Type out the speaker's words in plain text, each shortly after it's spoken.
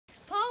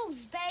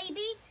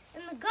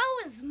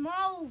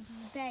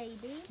mole's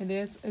baby. It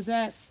is. Is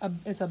that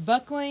it's a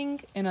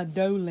buckling and a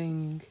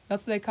doeling.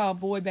 That's what they call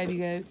boy baby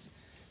goats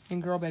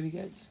and girl baby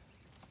goats.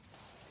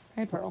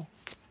 Hey, Pearl.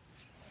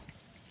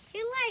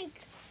 She like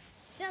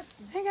just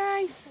Hey,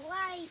 guys.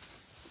 like.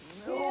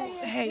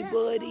 Oh, hey,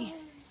 buddy.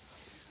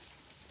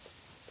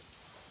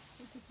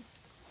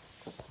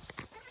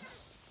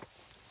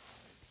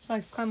 She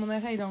likes to climb on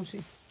that hay, don't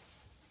she?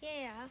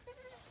 Yeah.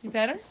 You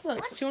pet her? Look,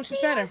 What's she wants you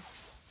to pet her.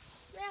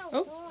 Well,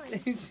 Oh, The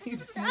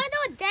she's.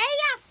 other day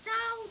I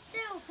saw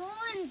their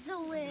horns a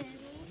little.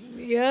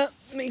 Yep.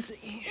 Let me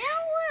see.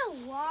 They're a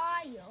little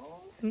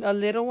wild. A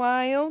little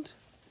wild.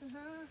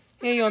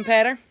 Here, you want to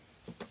pet her?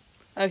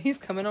 Oh, he's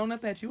coming on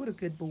up at you. What a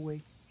good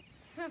boy.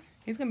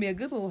 He's going to be a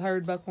good little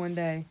herd buck one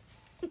day.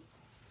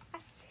 I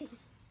see.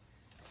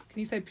 Can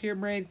you say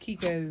purebred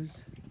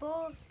Kikos?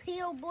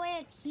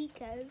 Purebred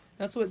Kikos.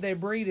 That's what their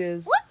breed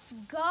is. What's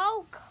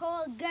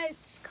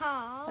goats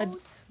called?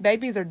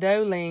 Babies are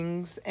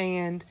doelings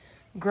and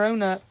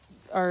grown-ups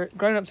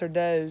are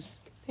does.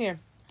 Here,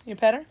 you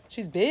pet her?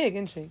 She's big,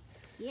 isn't she?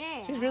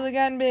 Yeah. She's really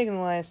gotten big in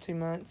the last 2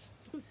 months.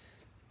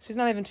 She's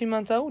not even 2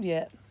 months old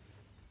yet.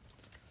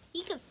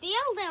 You can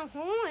feel their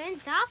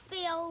horns. I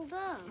feel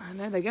them. I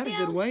know, they got a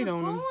good weight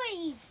on them.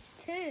 Boys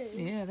too.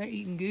 Yeah, they're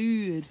eating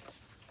good.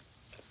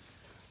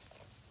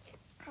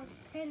 I was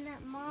petting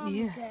that mom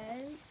Yeah.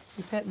 goat.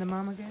 You petting the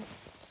mama goat?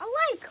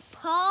 I like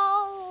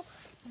Paul's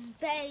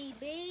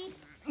baby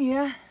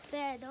Yeah.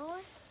 better.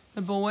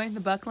 The boy, the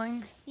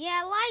buckling?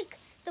 Yeah, I like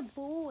the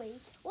boy.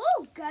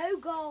 What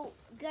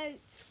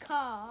goats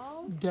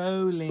called?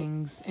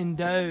 Doelings and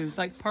does.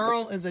 Like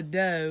Pearl is a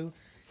doe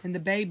and the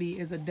baby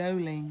is a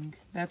doeling.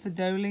 That's a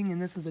doeling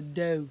and this is a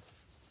doe.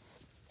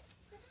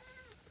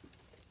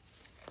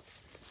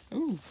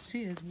 Ooh,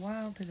 she is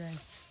wild today.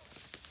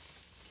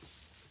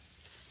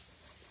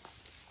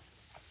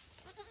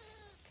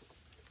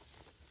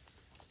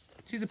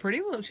 She's a pretty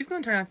little, she's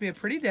going to turn out to be a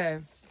pretty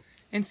doe.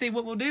 And see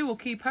what we'll do, we'll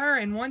keep her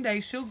and one day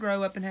she'll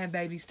grow up and have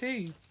babies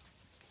too.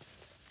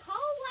 Paul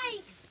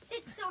like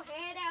sticks her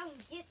head out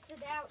and gets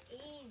it out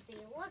easy.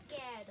 Look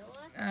at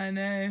her. I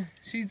know.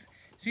 She's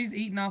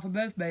eating off of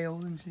both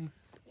bales, isn't she?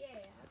 Yeah.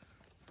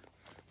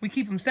 We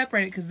keep them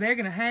separated because they're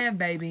going to have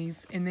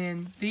babies and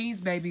then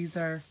these babies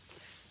are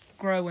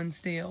growing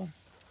still.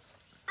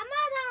 I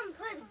might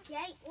put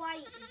gate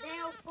white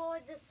there for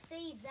to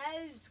see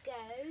those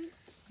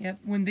goats. Yep.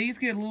 When these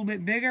get a little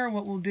bit bigger,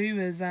 what we'll do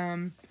is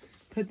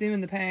put them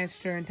in the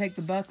pasture and take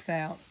the bucks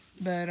out.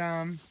 But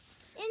And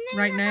then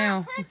right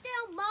now, put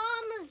their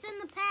mamas in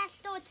the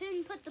pasture too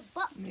and put the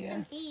bucks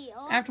in here.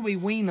 after we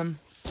wean them,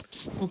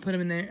 we'll put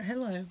them in there.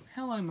 Hello.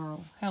 Hello,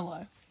 Merle.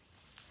 Hello.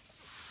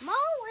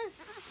 Mole is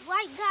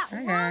like got Hi,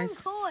 long guys.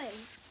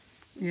 horns.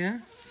 Yeah?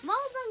 Mole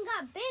done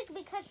got big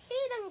because she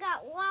done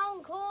got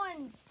long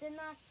horns than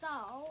I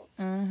thought.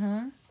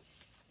 Uh-huh.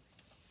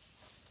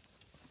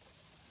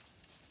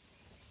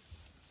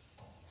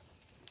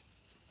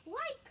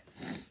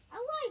 I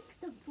like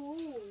the boy.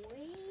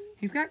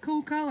 He's got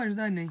cool colors,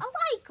 doesn't he? I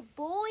like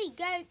boy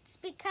goats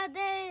because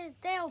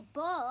they're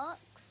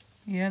bucks.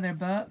 Yeah, they're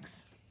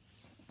bucks.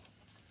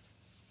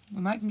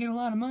 We might can get a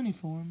lot of money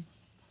for him.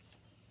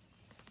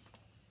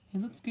 He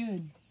looks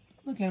good.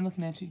 Look at him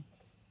looking at you.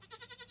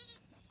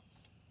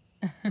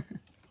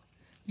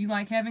 You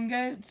like having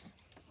goats?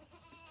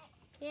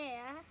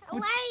 Yeah, I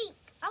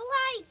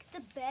like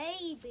the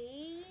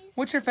babies.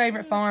 What's your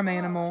favorite and farm bucks.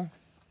 animal?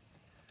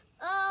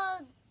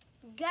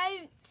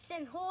 Goats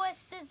and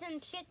horses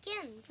and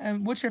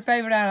chickens. What's your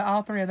favorite out of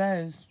all three of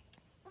those?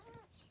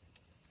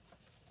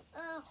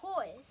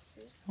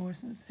 Horses.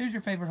 Horses. Who's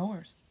your favorite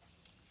horse?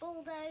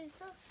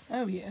 Bulldozer.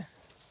 Oh, yeah.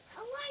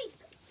 I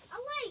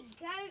like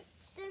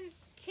goats and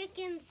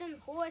chickens and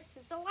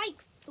horses. I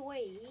like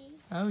 3.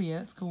 Oh, yeah,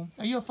 that's cool.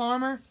 Are you a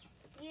farmer?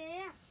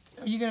 Yeah.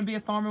 Are you going to be a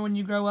farmer when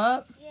you grow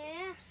up?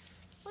 Yeah.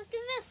 Look at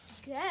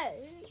this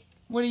goat.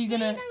 What are you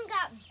going He to... done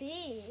got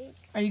big.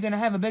 Are you going to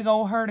have a big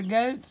old herd of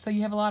goats so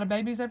you have a lot of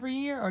babies every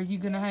year? Or are you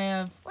going to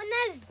have... When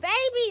those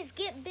babies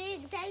get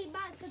big, they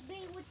might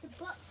be with the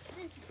bucks.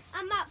 And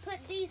I might put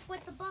these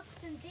with the bucks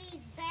and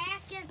these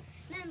back, and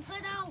then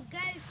put all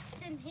goats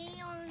in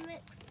here and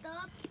mixed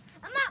up.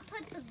 I might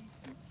put the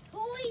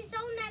boys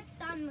on that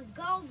side and the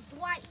girls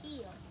right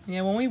here.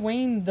 Yeah, when we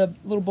wean the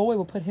little boy,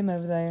 we'll put him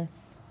over there.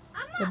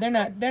 But they're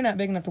not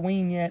big enough to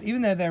wean yet.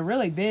 Even though they're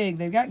really big,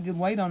 they've got good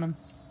weight on them.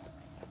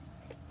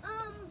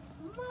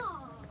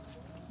 Mom.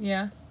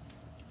 Yeah.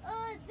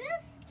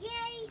 This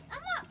gate, I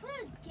might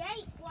put a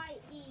gate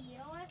right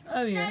here.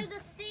 Oh, yeah. So to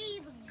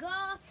see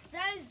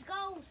those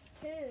girls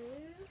too.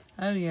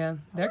 Oh, yeah.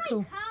 They're I cool.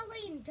 like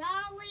Holly and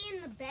Dolly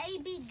and the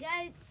baby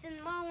goats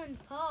and Mo and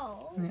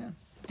Paul. Yeah.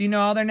 Do you know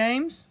all their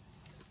names?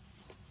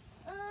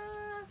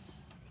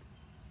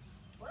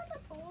 What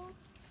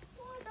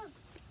are the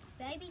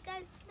baby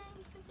goats'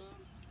 names again?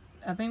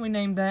 I think we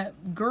named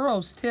that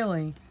girl's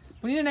Tilly.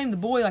 We need to name the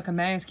boy like a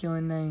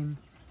masculine name.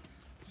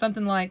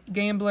 Something like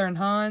Gambler and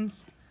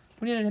Hans.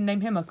 We need to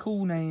name him a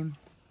cool name.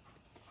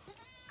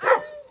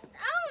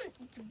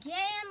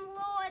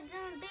 Gamlord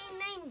and be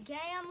named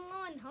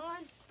Gamlord and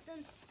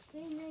Hanston. They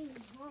named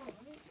Ron.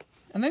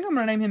 I think I'm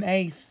gonna name him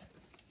Ace.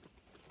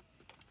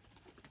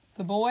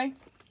 The boy.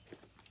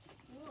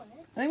 What?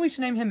 I think we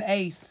should name him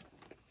Ace.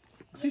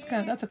 'Cause he's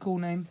Yeah. that's a cool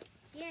name.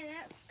 Yeah,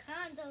 that's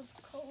kind of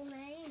a cool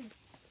name.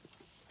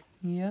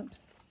 Yep.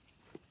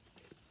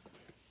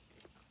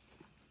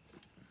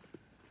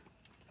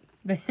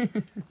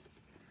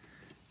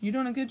 You're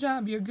doing a good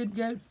job. You're a good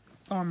goat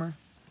farmer.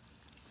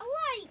 I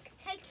like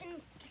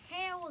taking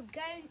care of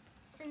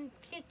goats and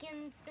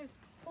chickens and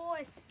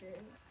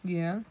horses.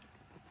 Yeah.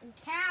 And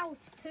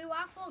cows too.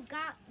 I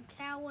forgot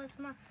cow was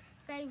my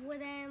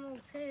favorite animal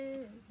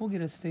too. We'll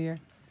get a steer.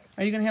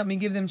 Are you gonna help me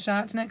give them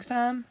shots next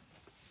time?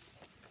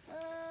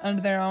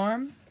 Under their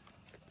arm?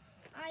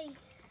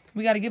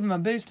 We got to give them a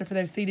booster for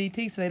their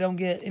CDT so they don't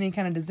get any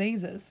kind of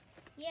diseases.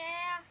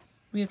 Yeah.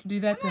 We have to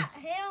do that I might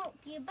help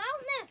you, but I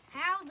don't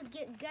know how to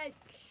get goat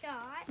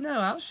shot. No,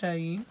 I'll show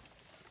you.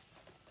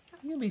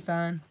 You'll be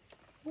fine.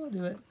 We'll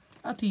do it.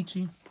 I'll teach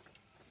you.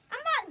 I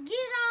might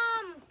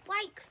get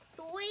like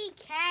 3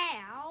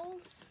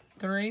 cows.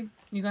 3?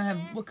 You gonna have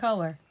Yeah. what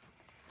color?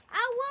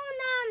 I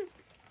want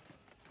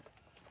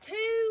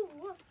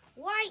 2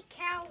 white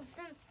cows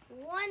and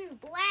 1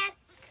 black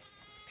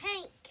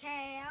paint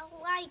cow,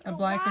 like A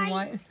black and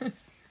white.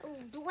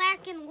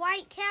 black and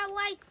white cow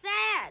like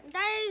that.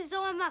 Those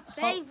are my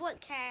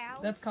favorite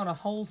cows. That's called a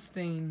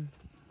Holstein.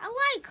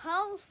 I like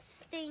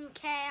Holstein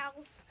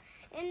cows,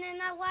 and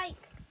then I like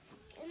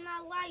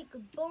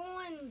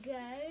born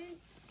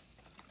goats,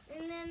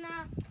 and then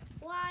I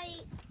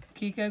like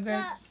Kiko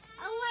goats.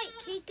 I like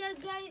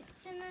Kiko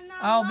goats, and then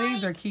All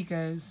these are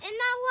Kikos. And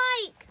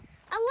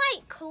I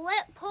like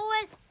clip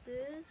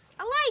horses.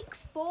 I like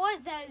 4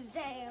 of those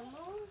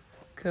animals.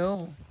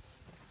 Cool.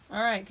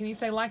 All right. Can you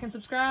say like and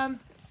subscribe?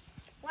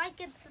 Like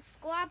and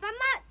subscribe.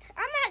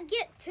 I might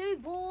get 2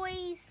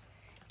 boys,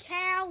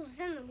 cows,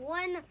 and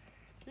 1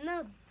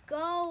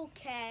 gold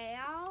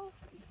cow.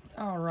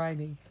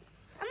 Alrighty.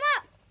 I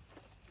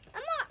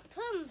might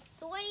put them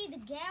 3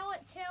 together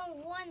till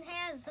 1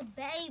 has a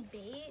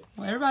baby.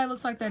 Well, everybody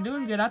looks like they're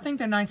doing good. I think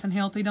they're nice and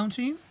healthy, don't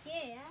you?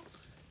 Yeah.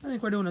 I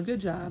think we're doing a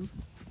good job.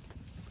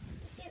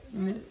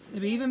 And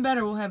it'll be even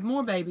better. We'll have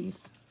more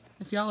babies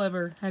if y'all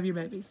ever have your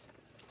babies.